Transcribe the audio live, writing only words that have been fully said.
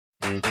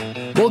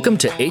Welcome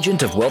to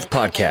Agent of Wealth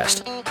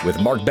Podcast with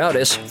Mark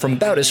Bautis from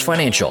Bautis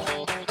Financial.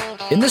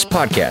 In this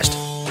podcast,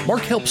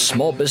 Mark helps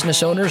small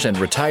business owners and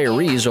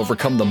retirees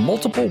overcome the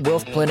multiple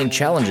wealth planning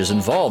challenges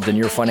involved in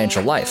your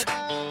financial life.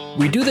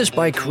 We do this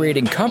by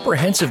creating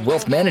comprehensive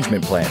wealth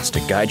management plans to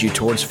guide you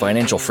towards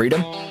financial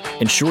freedom,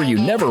 ensure you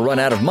never run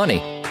out of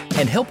money,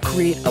 and help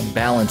create a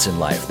balance in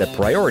life that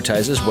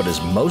prioritizes what is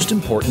most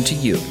important to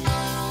you.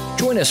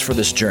 Join us for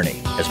this journey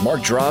as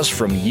Mark draws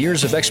from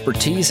years of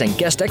expertise and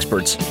guest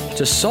experts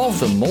to solve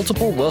the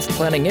multiple wealth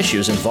planning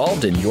issues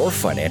involved in your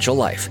financial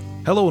life.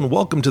 Hello and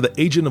welcome to the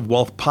Agent of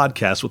Wealth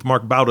podcast with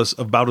Mark Bautis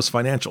of Bautis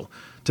Financial.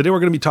 Today we're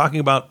going to be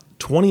talking about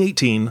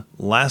 2018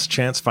 Last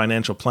Chance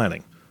Financial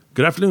Planning.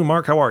 Good afternoon,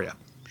 Mark. How are you?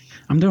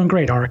 I'm doing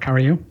great, Arik. How are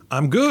you?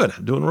 I'm good.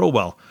 I'm doing real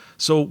well.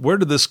 So where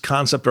did this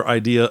concept or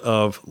idea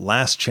of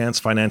last chance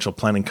financial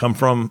planning come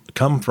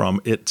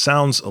from? It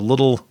sounds a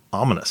little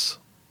ominous.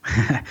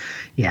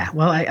 Yeah,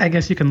 well, I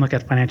guess you can look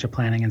at financial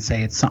planning and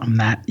say it's something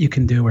that you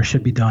can do or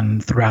should be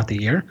done throughout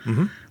the year.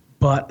 Mm-hmm.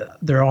 But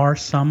there are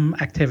some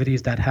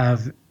activities that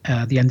have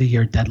the end of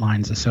year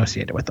deadlines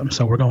associated with them.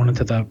 So we're going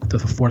into the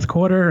fourth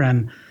quarter,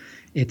 and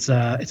it's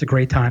a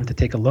great time to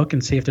take a look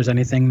and see if there's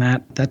anything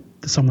that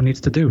someone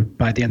needs to do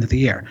by the end of the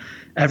year.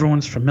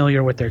 Everyone's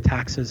familiar with their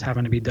taxes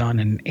having to be done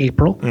in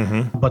April,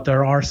 mm-hmm. but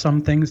there are some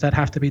things that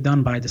have to be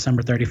done by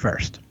December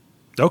 31st.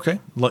 Okay,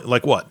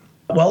 like what?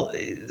 Well,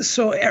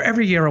 so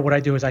every year what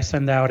I do is I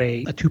send out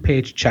a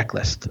 2-page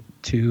checklist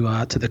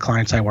to the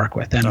clients I work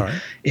with.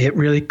 And It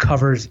really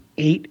covers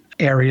 8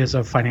 areas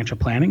of financial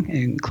planning,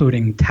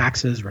 including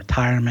taxes,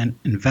 retirement,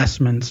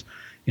 investments,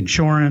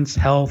 insurance,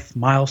 health,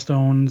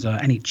 milestones,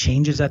 any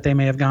changes that they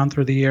may have gone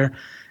through the year,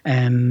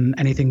 and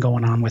anything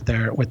going on with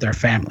their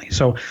family.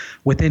 So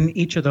within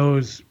each of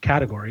those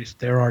categories,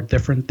 there are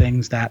different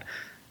things that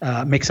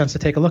make sense to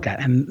take a look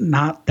at. And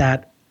not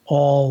that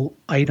all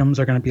items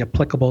are going to be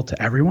applicable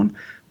to everyone,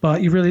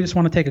 but you really just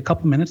want to take a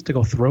couple minutes to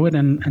go through it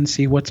and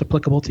see what's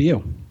applicable to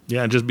you.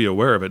 Yeah, and just be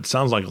aware of it. It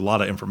sounds like a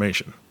lot of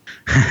information.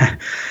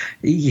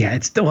 Yeah,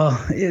 that's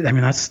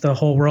the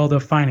whole world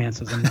of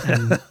finances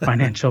and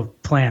financial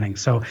planning.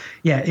 So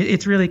yeah,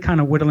 it's really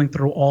kind of whittling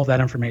through all that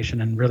information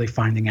and really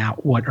finding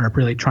out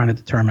really trying to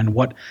determine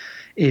what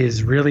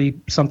is really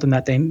something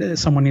that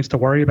someone needs to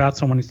worry about,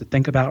 someone needs to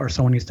think about, or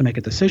someone needs to make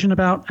a decision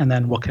about, and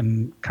then what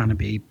can kind of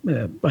be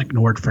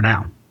ignored for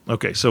now.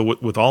 Okay, so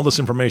with all this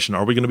information,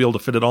 are we going to be able to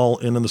fit it all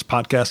in this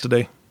podcast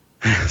today?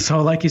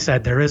 So like you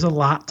said, there is a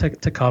lot to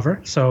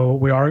cover. So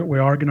we are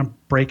going to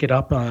break it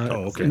up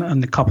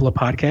in a couple of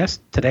podcasts.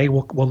 Today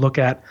we'll look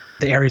at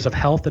the areas of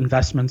health,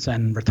 investments,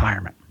 and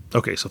retirement.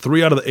 Okay, so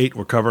 3 out of the 8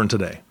 we're covering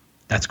today.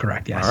 That's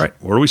correct, yes. All right,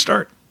 where do we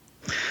start?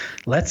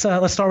 Let's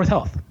start with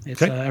health.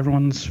 It's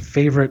everyone's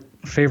favorite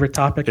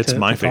topic to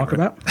talk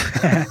about.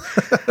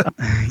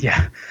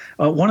 Yeah.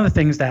 One of the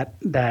things that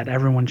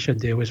everyone should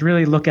do is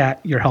really look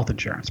at your health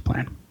insurance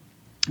plan.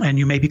 And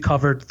you may be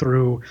covered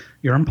through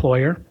your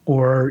employer,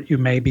 or you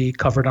may be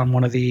covered on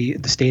one of the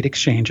state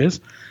exchanges.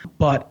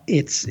 But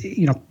it's,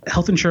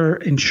 health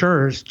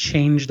insurers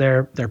change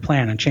their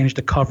plan and change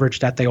the coverage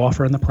that they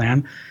offer in the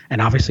plan.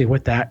 And obviously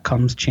with that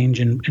comes change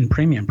in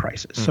premium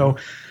prices. Mm-hmm. So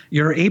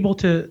you're able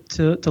to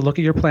look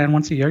at your plan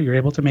once a year. You're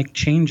able to make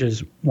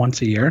changes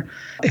once a year.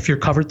 If you're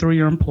covered through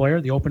your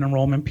employer, the open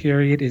enrollment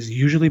period is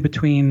usually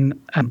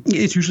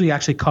it's usually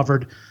actually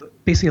covered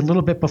basically a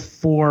little bit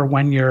before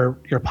when your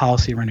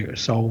policy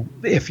renews. So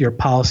if your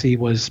policy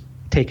was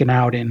taken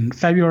out in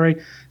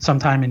February,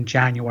 sometime in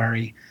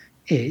January,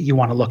 you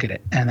want to look at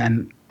it. And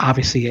then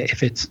obviously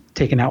if it's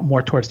taken out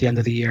more towards the end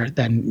of the year,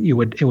 then it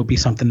would be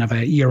something of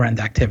a year-end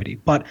activity.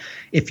 But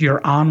if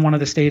you're on one of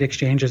the state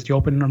exchanges, the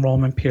open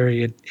enrollment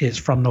period is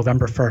from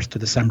November 1st to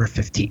December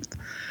 15th.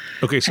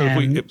 Okay, so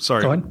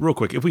real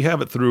quick, if we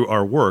have it through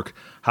our work,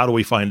 how do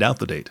we find out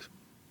the date?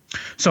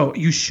 So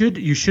you should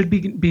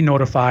be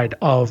notified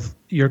of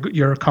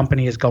your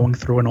company is going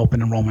through an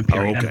open enrollment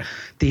period. And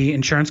the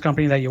insurance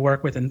company that you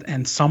work with,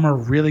 and some are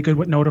really good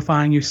with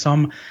notifying you.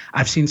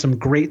 I've seen some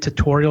great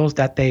tutorials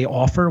that they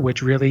offer,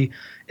 which really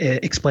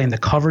explain the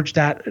coverage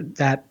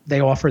that they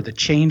offer, the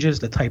changes,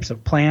 the types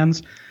of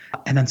plans,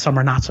 and then some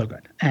are not so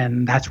good.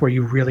 And that's where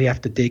you really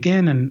have to dig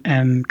in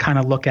and kind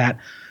of look at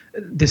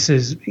this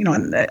is,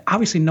 and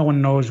obviously no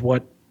one knows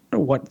what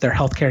their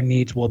healthcare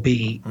needs will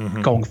be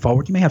going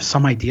forward. You may have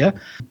some idea,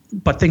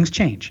 but things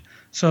change.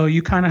 So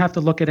you kind of have to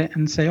look at it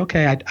and say,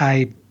 okay,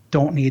 I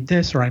don't need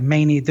this, or I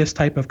may need this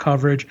type of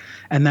coverage.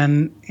 And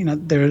then,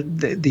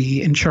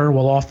 the insurer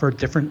will offer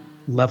different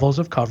levels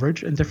of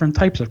coverage and different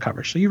types of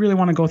coverage. So you really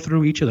want to go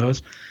through each of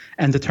those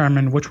and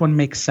determine which one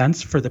makes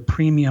sense for the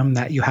premium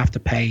that you have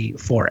to pay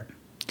for it.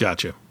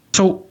 Gotcha.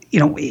 So,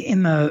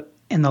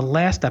 in the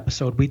last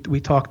episode, we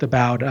talked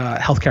about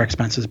healthcare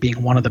expenses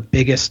being one of the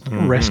biggest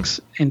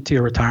risks into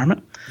your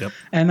retirement. Yep.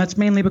 And that's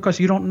mainly because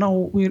you don't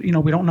know, we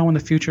don't know in the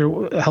future.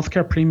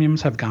 Healthcare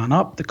premiums have gone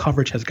up, the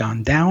coverage has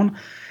gone down,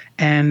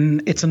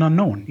 and it's an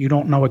unknown. You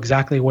don't know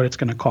exactly what it's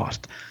going to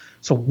cost.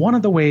 So one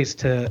of the ways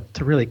to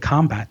really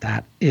combat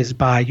that is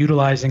by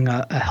utilizing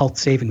a health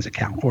savings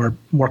account, or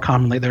more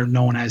commonly they're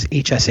known as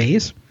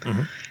HSAs.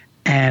 Mm-hmm.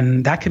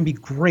 And that can be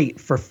great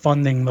for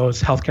funding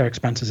those healthcare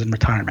expenses in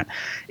retirement.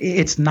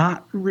 It's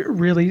not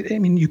really, I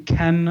mean,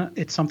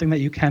 it's something that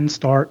you can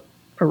start,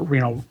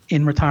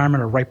 in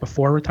retirement or right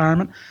before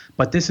retirement.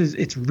 But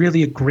it's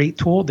really a great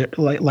tool.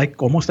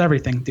 Like almost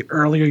everything, the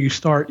earlier you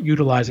start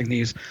utilizing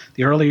these,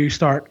 the earlier you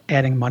start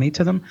adding money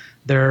to them,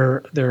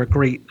 they're a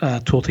great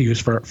tool to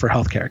use for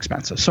healthcare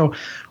expenses. So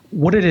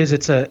what it is,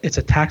 it's a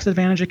tax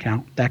advantage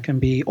account that can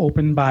be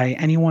opened by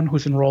anyone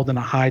who's enrolled in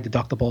a high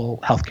deductible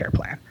healthcare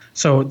plan.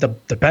 So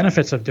the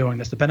benefits of doing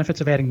this, the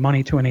benefits of adding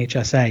money to an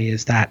HSA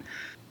is that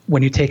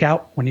when you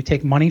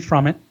take money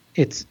from it,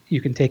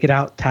 you can take it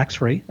out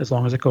tax-free as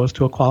long as it goes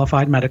to a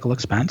qualified medical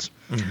expense.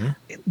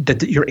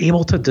 Mm-hmm. You're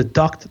able to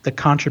deduct the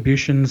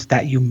contributions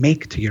that you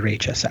make to your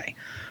HSA.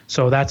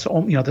 So that's,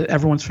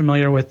 everyone's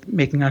familiar with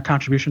making a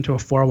contribution to a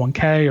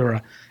 401k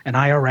or an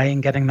IRA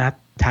and getting that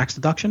tax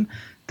deduction.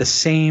 The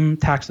same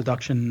tax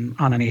deduction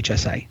on an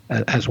HSA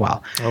as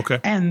well. Okay.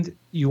 And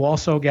you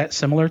also get,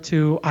 similar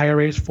to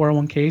IRAs,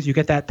 401ks, you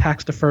get that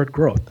tax deferred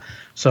growth.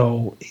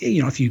 So,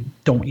 if you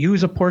don't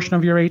use a portion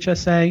of your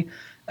HSA,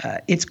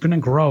 it's going to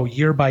grow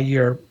year by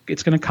year.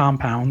 It's going to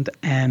compound,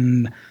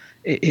 and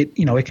it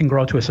can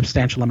grow to a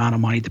substantial amount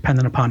of money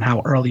depending upon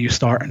how early you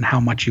start and how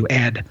much you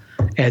add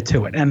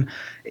to it. And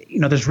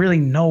there's really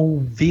no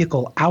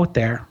vehicle out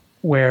there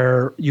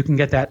where you can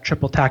get that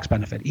triple tax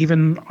benefit.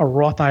 Even a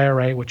Roth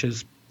IRA, which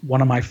is one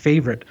of my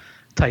favorite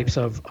types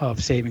of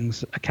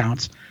savings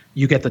accounts,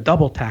 you get the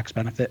double tax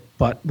benefit,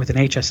 but with an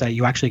HSA,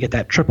 you actually get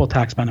that triple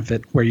tax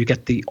benefit where you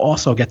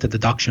also get the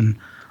deduction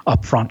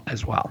up front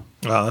as well.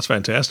 Wow, that's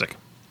fantastic.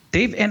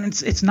 And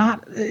it's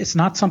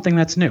not something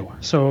that's new.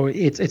 So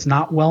it's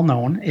not well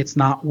known, it's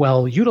not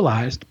well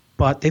utilized,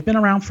 but they've been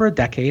around for a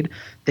decade.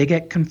 They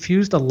get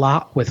confused a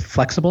lot with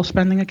flexible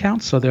spending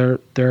accounts. So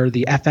they're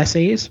the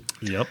FSAs.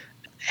 Yep.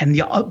 And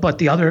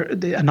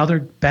another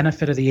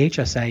benefit of the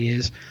HSA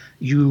is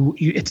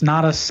it's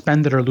not a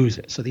spend it or lose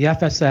it. So the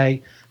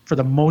FSA, for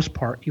the most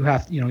part,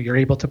 you're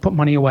able to put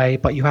money away,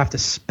 but you have to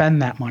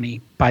spend that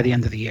money by the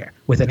end of the year.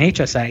 With an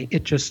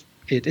HSA,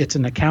 it's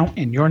an account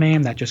in your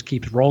name that just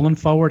keeps rolling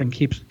forward and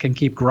can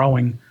keep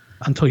growing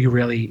until you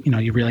really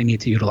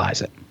need to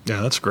utilize it.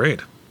 Yeah, that's great.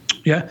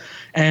 Yeah,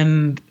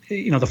 and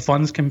the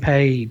funds can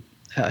pay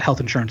health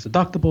insurance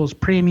deductibles,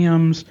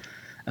 premiums,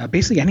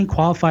 basically any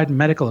qualified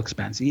medical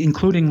expense,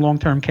 including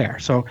long-term care.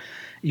 So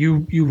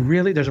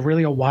there's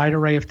really a wide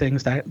array of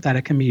things that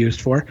it can be used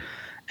for.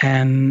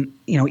 And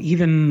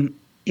even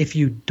if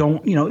you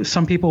don't,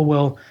 some people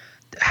will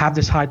have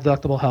this high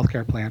deductible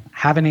healthcare plan,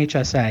 have an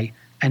HSA,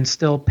 and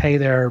still pay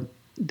their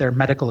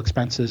medical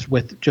expenses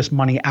with just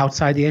money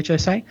outside the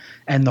HSA.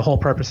 And the whole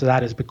purpose of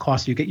that is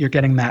because you're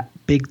getting that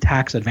big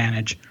tax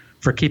advantage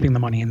for keeping the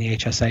money in the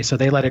HSA. So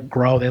they let it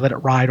grow, they let it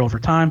ride over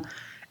time.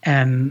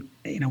 And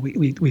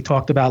we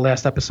talked about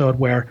last episode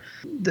where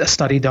the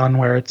study done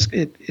where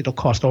it'll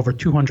cost over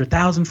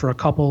 $200,000 for a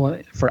couple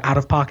for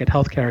out-of-pocket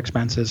healthcare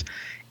expenses.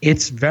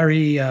 It's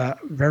very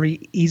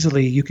very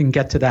easily you can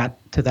get to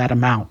that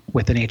amount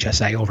with an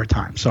HSA over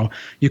time. So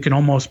you can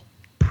almost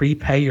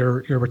prepay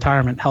your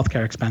retirement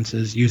healthcare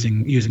expenses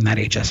using that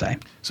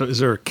HSA. So is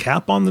there a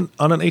cap on an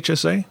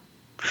HSA?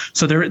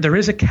 So there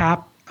is a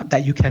cap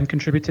that you can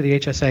contribute to the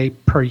HSA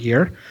per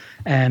year,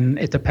 and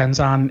it depends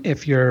on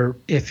if you're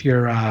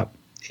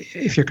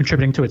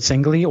contributing to it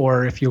singly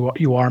or if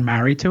you are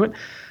married to it.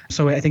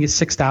 So I think it's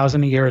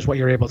 $6,000 a year is what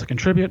you're able to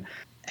contribute.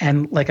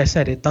 And like I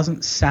said, it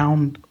doesn't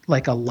sound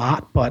like a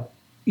lot, but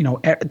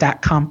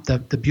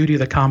the beauty of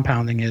the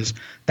compounding is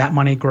that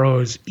money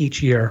grows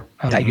each year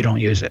that you don't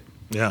use it.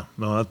 Yeah,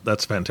 no,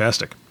 that's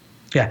fantastic.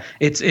 Yeah,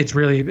 it's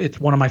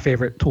one of my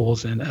favorite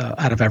tools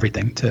out of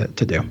everything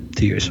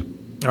to use.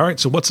 All right,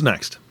 so what's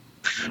next?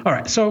 All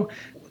right, so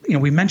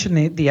we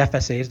mentioned the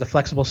FSAs, the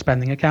flexible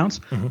spending accounts.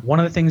 Mm-hmm. One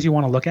of the things you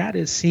want to look at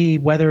is see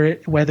whether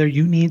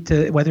you need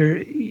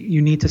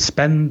to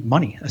spend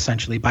money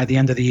essentially by the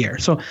end of the year.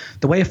 So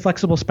the way a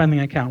flexible spending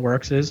account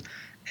works is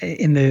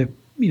in the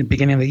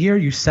beginning of the year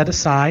you set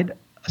aside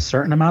a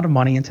certain amount of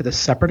money into this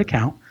separate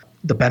account.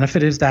 The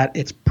benefit is that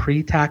it's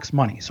pre-tax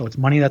money, so it's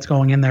money that's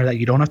going in there that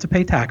you don't have to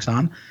pay tax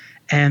on,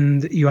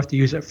 and you have to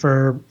use it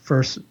for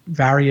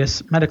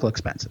various medical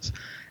expenses,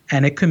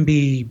 and it can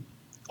be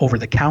over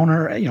the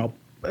counter,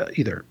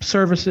 either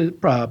services,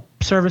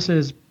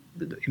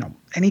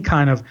 any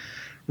kind of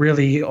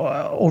really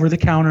over the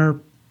counter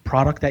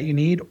product that you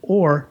need,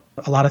 or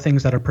a lot of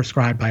things that are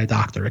prescribed by a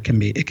doctor. It can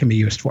be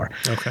used for.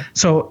 Okay.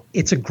 So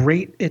it's a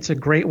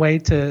great way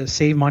to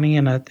save money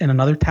in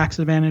another tax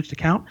advantaged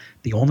account.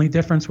 The only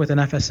difference with an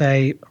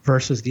FSA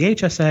versus the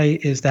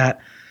HSA is that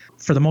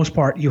for the most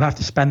part, you have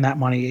to spend that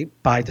money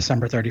by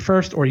December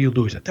 31st or you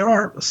lose it. There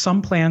are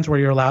some plans where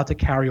you're allowed to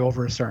carry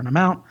over a certain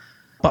amount,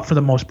 but for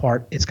the most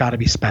part, it's got to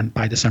be spent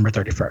by December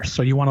 31st.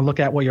 So you want to look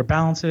at what your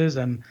balance is,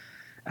 and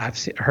I've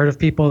heard of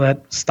people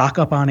that stock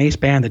up on ACE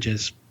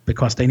bandages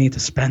because they need to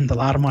spend a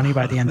lot of money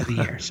by the end of the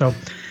year. So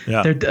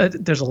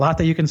there's a lot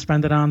that you can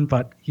spend it on,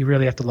 but you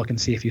really have to look and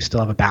see if you still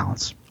have a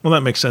balance. Well,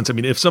 that makes sense. I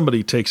mean, if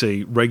somebody takes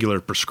a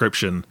regular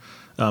prescription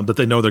that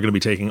they know they're going to be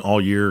taking all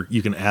year,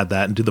 you can add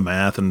that and do the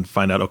math and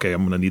find out, okay,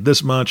 I'm going to need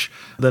this much.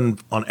 Then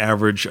on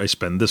average, I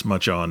spend this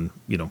much on,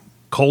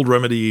 cold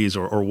remedies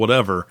or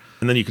whatever.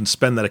 And then you can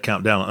spend that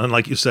account down. And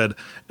like you said,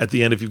 at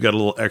the end, if you've got a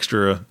little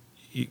extra,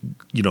 you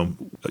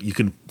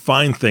can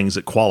find things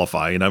that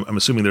qualify. And I'm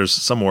assuming there's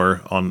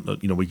somewhere on,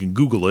 we can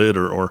Google it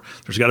or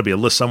there's got to be a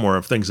list somewhere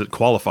of things that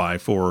qualify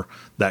for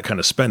that kind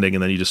of spending.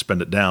 And then you just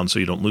spend it down so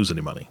you don't lose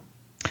any money.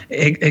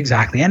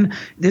 Exactly. And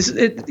this,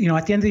 at the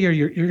end of the year,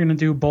 you're going to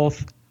do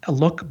both a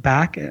look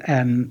back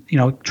and,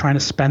 trying to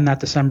spend that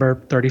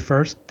December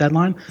 31st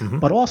deadline,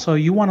 but also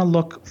you want to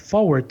look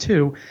forward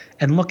too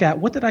and look at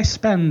what did I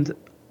spend,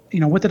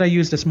 what did I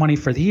use this money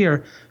for the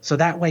year? So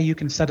that way you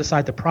can set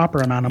aside the proper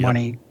amount of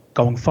money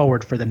going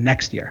forward for the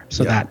next year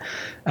so that,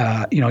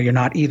 you're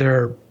not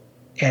either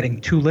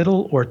adding too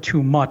little or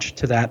too much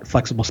to that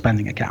flexible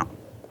spending account.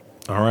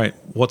 All right.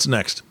 What's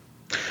next?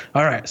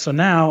 All right. So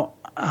now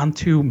on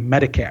to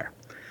Medicare.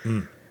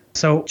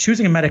 So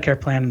choosing a Medicare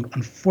plan,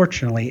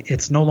 unfortunately,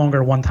 it's no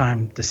longer a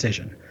one-time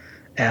decision.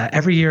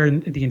 Every year,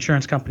 the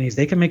insurance companies,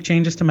 they can make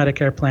changes to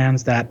Medicare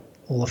plans that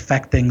will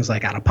affect things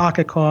like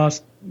out-of-pocket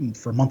costs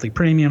for monthly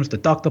premiums,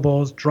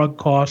 deductibles, drug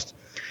costs.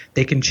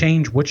 They can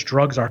change which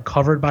drugs are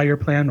covered by your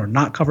plan or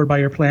not covered by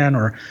your plan,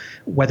 or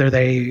whether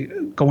they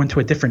go into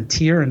a different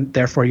tier and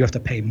therefore you have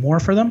to pay more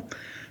for them.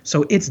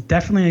 So it's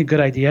definitely a good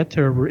idea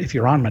to, if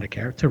you're on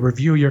Medicare, to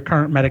review your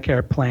current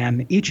Medicare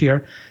plan each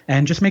year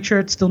and just make sure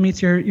it still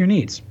meets your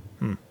needs.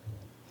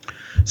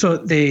 So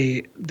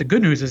the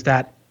good news is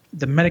that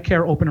the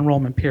Medicare open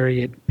enrollment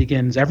period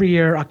begins every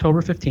year,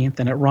 October 15th,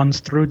 and it runs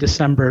through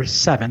December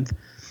 7th.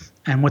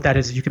 And what that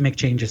is you can make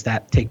changes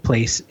that take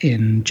place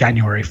in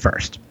January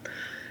 1st.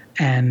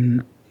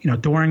 And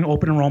during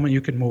open enrollment,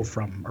 you can move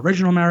from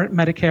original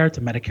Medicare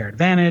to Medicare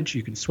Advantage.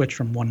 You can switch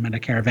from one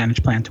Medicare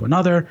Advantage plan to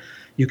another.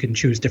 You can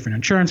choose different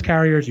insurance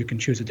carriers. You can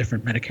choose a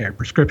different Medicare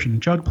prescription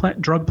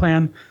drug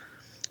plan.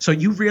 So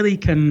you really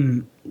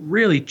can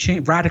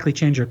radically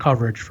change your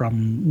coverage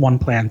from one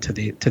plan to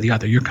the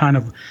other.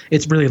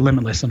 It's really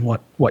limitless in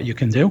what you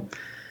can do.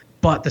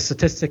 But the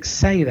statistics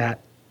say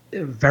that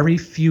very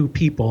few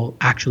people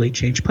actually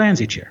change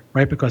plans each year,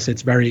 right? Because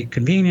it's very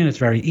convenient, it's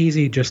very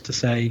easy just to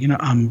say,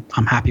 I'm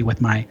happy with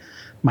my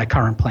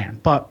current plan.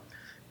 But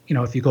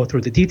if you go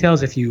through the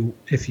details, if you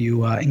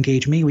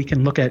engage me, we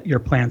can look at your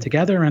plan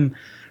together and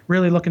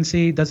really look and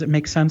see, does it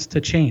make sense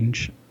to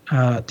change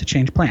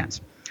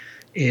plans?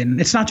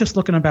 And it's not just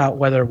looking about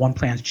whether one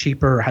plan is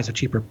cheaper or has a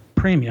cheaper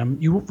premium.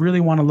 You really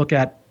want to look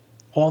at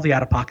all the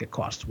out-of-pocket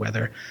costs,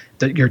 whether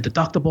your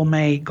deductible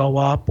may go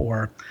up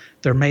or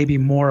there may be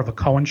more of a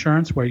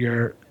co-insurance where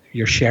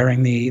you're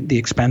sharing the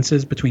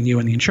expenses between you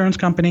and the insurance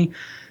company.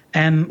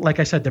 And like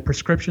I said, the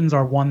prescriptions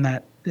are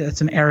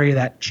it's an area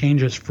that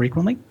changes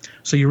frequently.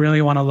 So you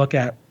really want to look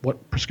at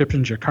what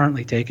prescriptions you're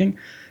currently taking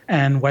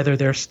and whether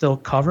they're still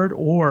covered,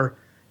 or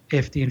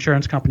if the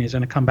insurance company is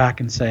going to come back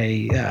and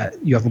say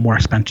you have a more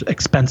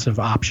expensive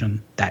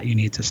option that you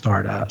need to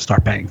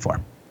start paying for.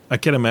 I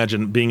can't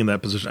imagine being in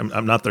that position.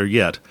 I'm not there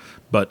yet,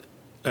 but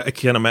I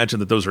can't imagine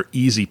that those are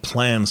easy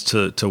plans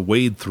to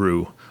wade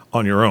through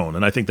on your own.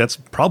 And I think that's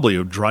probably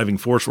a driving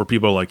force where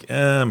people are like,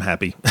 I'm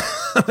happy.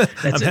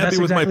 I'm happy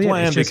with my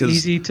plan. It's just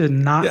easy to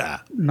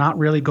not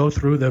really go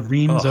through the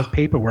reams of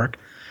paperwork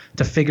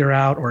to figure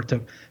out or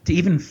to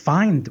even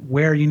find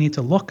where you need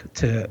to look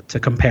to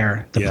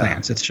compare the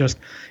plans.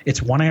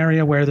 It's one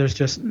area where there's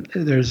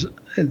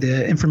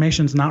the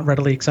information's not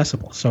readily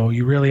accessible. So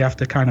you really have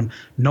to kind of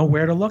know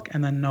where to look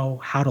and then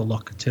know how to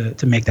look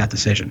to make that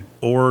decision.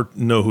 Or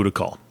know who to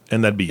call.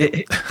 And that'd be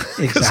you.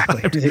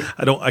 Exactly.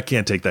 I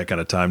can't take that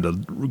kind of time to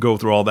go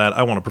through all that.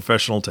 I want a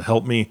professional to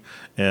help me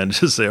and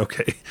just say,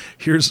 okay,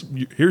 here's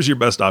your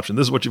best option.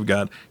 This is what you've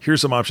got. Here's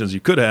some options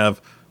you could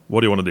have. What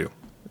do you want to do?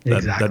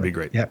 That'd be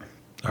great. Yep.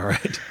 All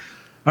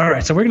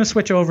right. So we're going to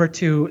switch over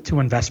to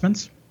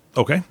investments.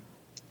 Okay.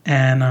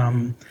 And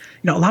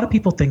a lot of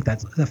people think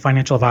that the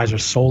financial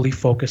advisors solely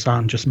focus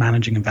on just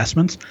managing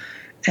investments.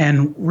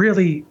 And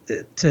really,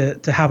 to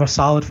have a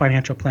solid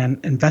financial plan,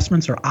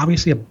 investments are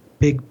obviously a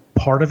big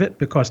part of it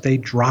because they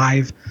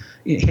drive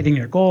hitting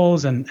your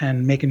goals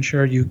and making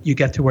sure you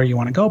get to where you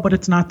want to go, but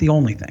it's not the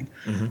only thing.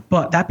 Mm-hmm.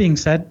 But that being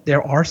said,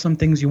 there are some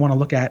things you want to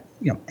look at,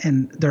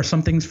 and there are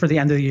some things for the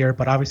end of the year,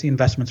 but obviously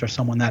investments are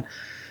someone that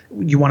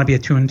you want to be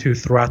attuned to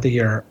throughout the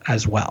year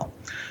as well.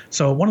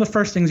 So one of the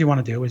first things you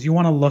want to do is you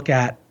want to look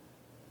at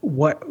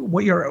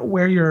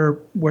where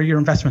your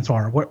investments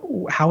are.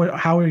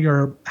 How is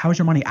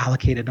your money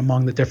allocated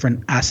among the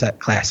different asset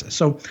classes?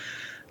 So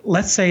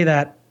let's say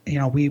that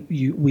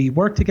we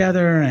work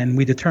together and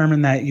we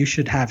determine that you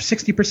should have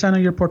 60%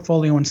 of your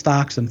portfolio in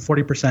stocks and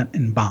 40%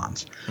 in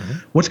bonds. Mm-hmm.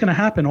 What's going to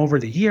happen over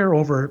the year,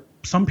 over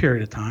some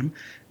period of time,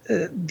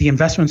 the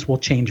investments will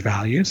change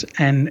values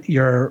and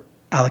your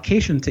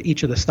allocation to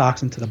each of the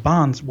stocks and to the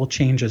bonds will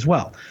change as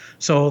well.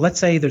 So let's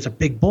say there's a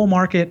big bull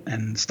market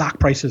and stock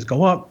prices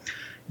go up.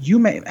 you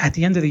may, at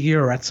the end of the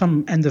year or at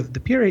some end of the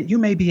period, you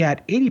may be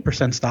at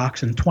 80%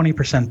 stocks and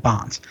 20%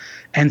 bonds.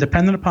 And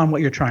depending upon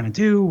what you're trying to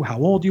do, how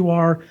old you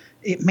are,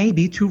 it may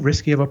be too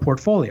risky of a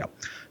portfolio.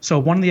 So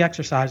one of the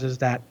exercises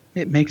that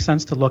it makes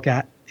sense to look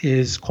at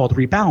is called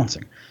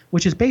rebalancing,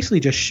 which is basically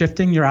just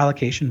shifting your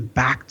allocation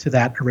back to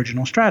that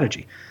original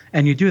strategy.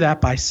 And you do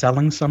that by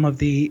selling some of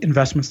the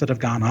investments that have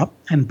gone up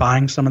and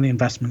buying some of the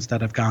investments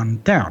that have gone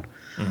down.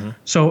 Mm-hmm.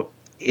 So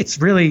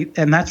it's really,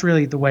 and that's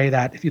really the way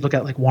that if you look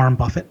at like Warren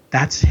Buffett,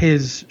 that's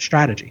his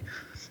strategy.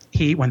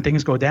 When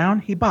things go down,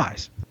 he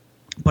buys.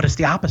 But it's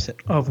the opposite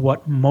of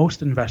what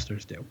most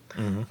investors do,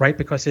 right?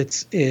 Because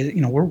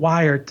we're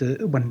wired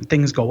to, when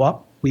things go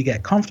up, we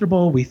get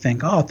comfortable, we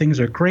think, oh, things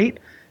are great,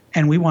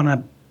 and we want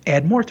to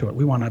add more to it.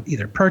 We want to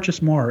either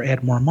purchase more or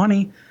add more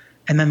money.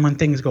 And then when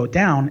things go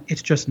down,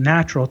 it's just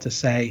natural to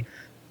say,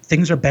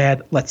 things are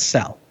bad, let's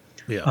sell.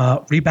 Yeah.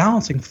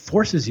 Rebalancing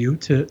forces you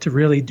to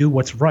really do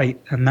what's right,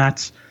 and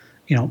that's,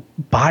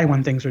 buy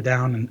when things are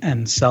down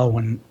and sell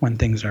when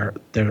things are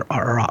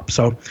up.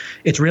 So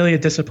it's really a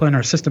discipline or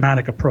a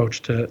systematic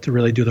approach to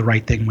really do the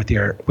right thing with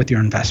your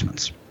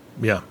investments.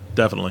 Yeah,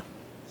 definitely.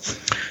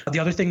 The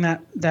other thing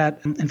that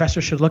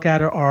investors should look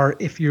at are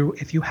if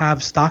you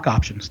have stock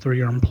options through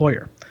your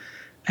employer,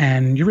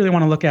 and you really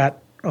want to look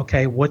at,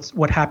 okay,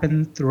 what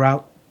happened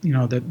throughout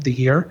the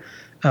year.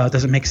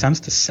 Does it make sense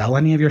to sell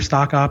any of your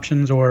stock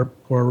options or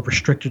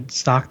restricted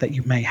stock that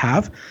you may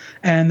have?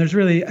 And there's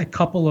really a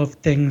couple of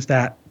things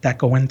that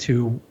go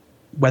into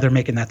whether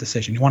making that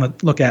decision. You want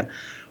to look at,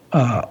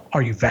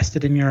 are you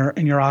vested in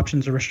your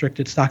options or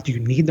restricted stock? Do you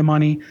need the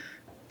money?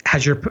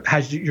 Has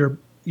your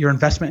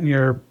investment in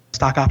your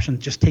stock option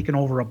just taken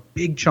over a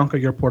big chunk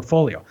of your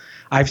portfolio?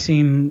 I've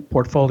seen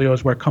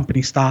portfolios where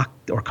company stock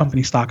or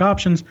company stock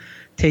options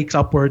takes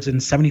upwards in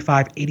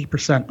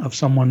 75-80% of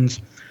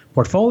someone's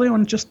portfolio,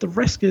 and just the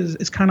risk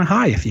is kind of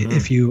high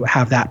if you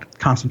have that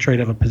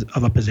concentrated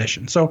of a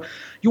position. So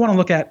you want to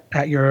look at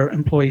your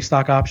employee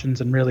stock options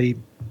and really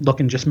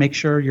look and just make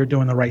sure you're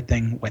doing the right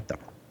thing with them.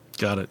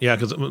 Got it. Yeah,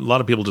 because a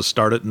lot of people just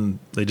start it and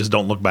they just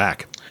don't look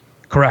back.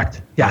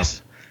 Correct.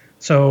 Yes.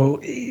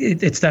 So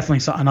it's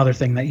definitely another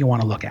thing that you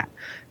want to look at.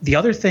 The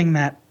other thing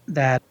that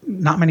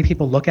not many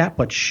people look at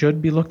but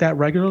should be looked at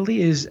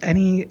regularly is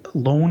any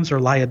loans or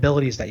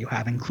liabilities that you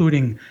have,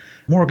 including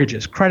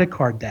mortgages, credit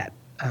card debt,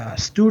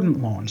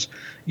 student loans.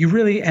 You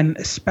really, and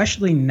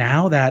especially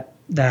now that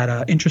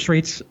interest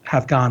rates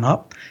have gone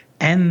up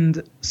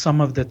and some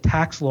of the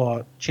tax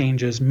law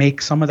changes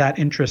make some of that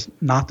interest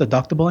not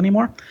deductible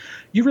anymore,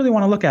 you really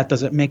want to look at,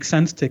 does it make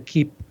sense to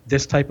keep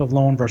this type of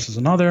loan versus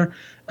another?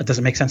 Does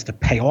it make sense to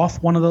pay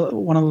off one of the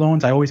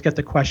loans? I always get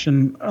the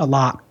question a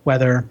lot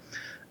whether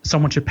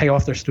someone should pay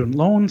off their student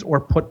loans or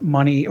put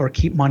money or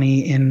keep money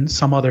in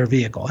some other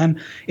vehicle. And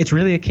it's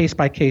really a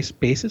case-by-case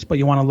basis, but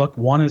you want to look,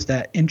 one, is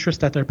the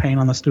interest that they're paying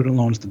on the student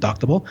loans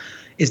deductible?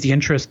 Is the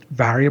interest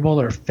variable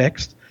or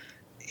fixed?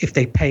 If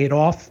they pay it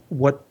off,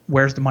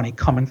 where's the money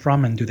coming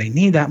from, and do they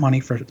need that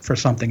money for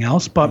something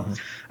else? But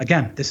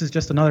again, this is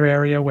just another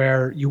area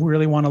where you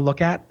really want to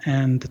look at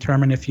and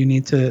determine if you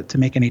need to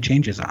make any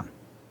changes on.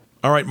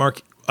 All right,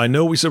 Mark. I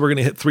know we said we're going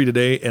to hit 3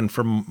 today, and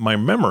from my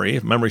memory,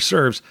 if memory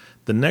serves,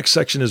 the next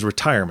section is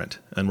retirement,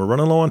 and we're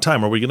running low on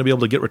time. Are we going to be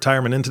able to get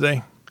retirement in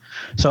today?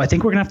 So I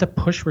think we're going to have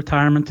to push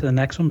retirement to the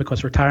next one,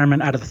 because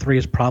retirement out of the 3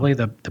 is probably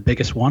the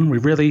biggest one.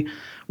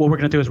 What we're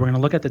going to do is we're going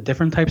to look at the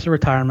different types of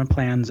retirement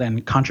plans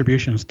and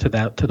contributions to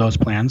those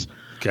plans.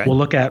 Okay. We'll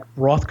look at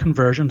Roth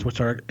conversions,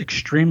 which are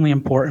extremely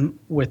important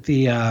with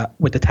the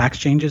tax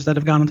changes that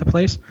have gone into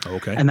place.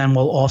 Okay. And then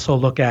we'll also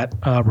look at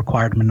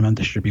required minimum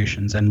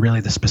distributions and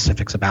really the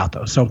specifics about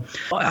those. So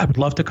I would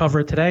love to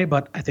cover it today,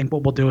 but I think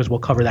what we'll do is we'll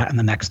cover that in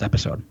the next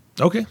episode.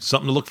 Okay,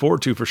 something to look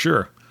forward to for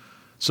sure.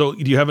 So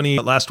do you have any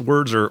last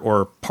words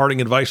or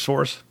parting advice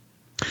for us?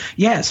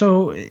 Yeah,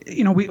 so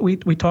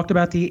we talked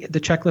about the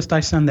checklist I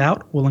send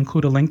out. We'll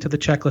include a link to the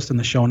checklist in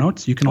the show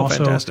notes. You can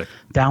also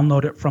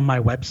download it from my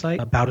website,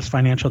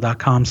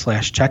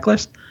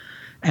 bautisfinancial.com/checklist.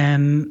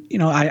 And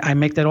I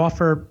make that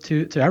offer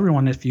to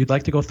everyone. If you'd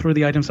like to go through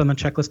the items on the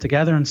checklist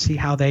together and see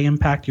how they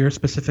impact your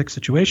specific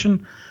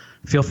situation,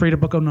 feel free to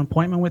book an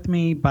appointment with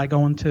me by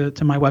going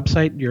to my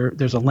website.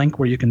 There's a link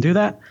where you can do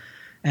that.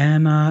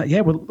 And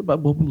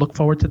we'll look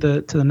forward to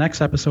the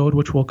next episode,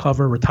 which will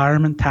cover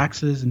retirement,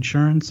 taxes,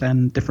 insurance,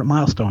 and different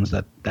milestones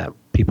that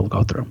people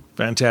go through.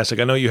 Fantastic.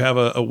 I know you have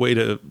a way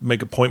to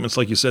make appointments,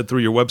 like you said,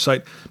 through your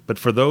website. But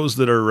for those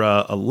that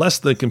are less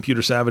than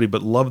computer savvy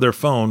but love their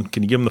phone,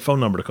 can you give them the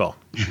phone number to call?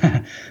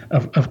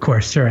 Of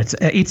course, sure. It's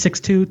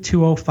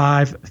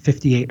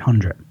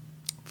 862-205-5800.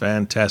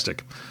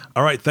 Fantastic.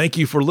 All right. Thank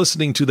you for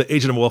listening to the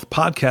Agent of Wealth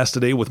podcast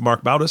today with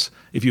Mark Bautis.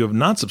 If you have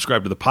not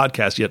subscribed to the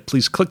podcast yet,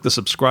 please click the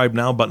subscribe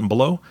now button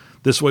below.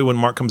 This way, when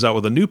Mark comes out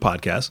with a new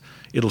podcast,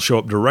 it'll show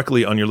up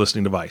directly on your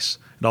listening device.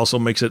 It also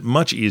makes it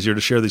much easier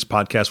to share these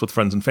podcasts with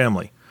friends and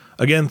family.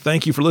 Again,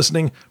 thank you for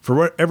listening.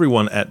 For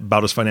everyone at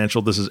Bautis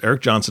Financial, this is Eric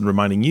Johnson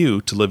reminding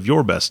you to live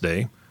your best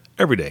day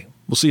every day.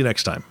 We'll see you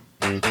next time.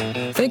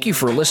 Thank you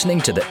for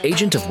listening to the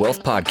Agent of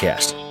Wealth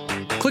podcast.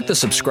 Click the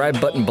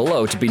subscribe button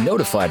below to be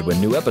notified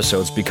when new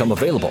episodes become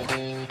available.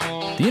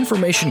 The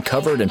information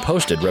covered and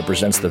posted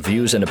represents the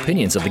views and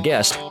opinions of the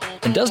guest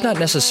and does not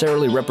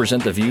necessarily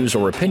represent the views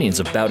or opinions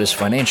of Bautis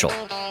Financial.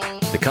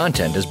 The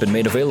content has been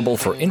made available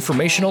for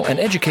informational and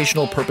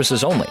educational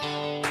purposes only.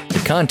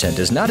 The content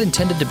is not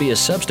intended to be a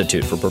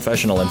substitute for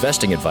professional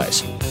investing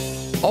advice.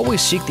 Always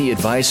seek the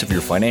advice of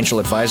your financial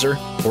advisor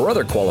or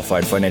other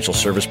qualified financial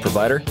service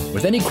provider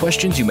with any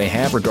questions you may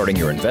have regarding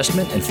your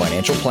investment and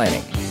financial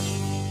planning.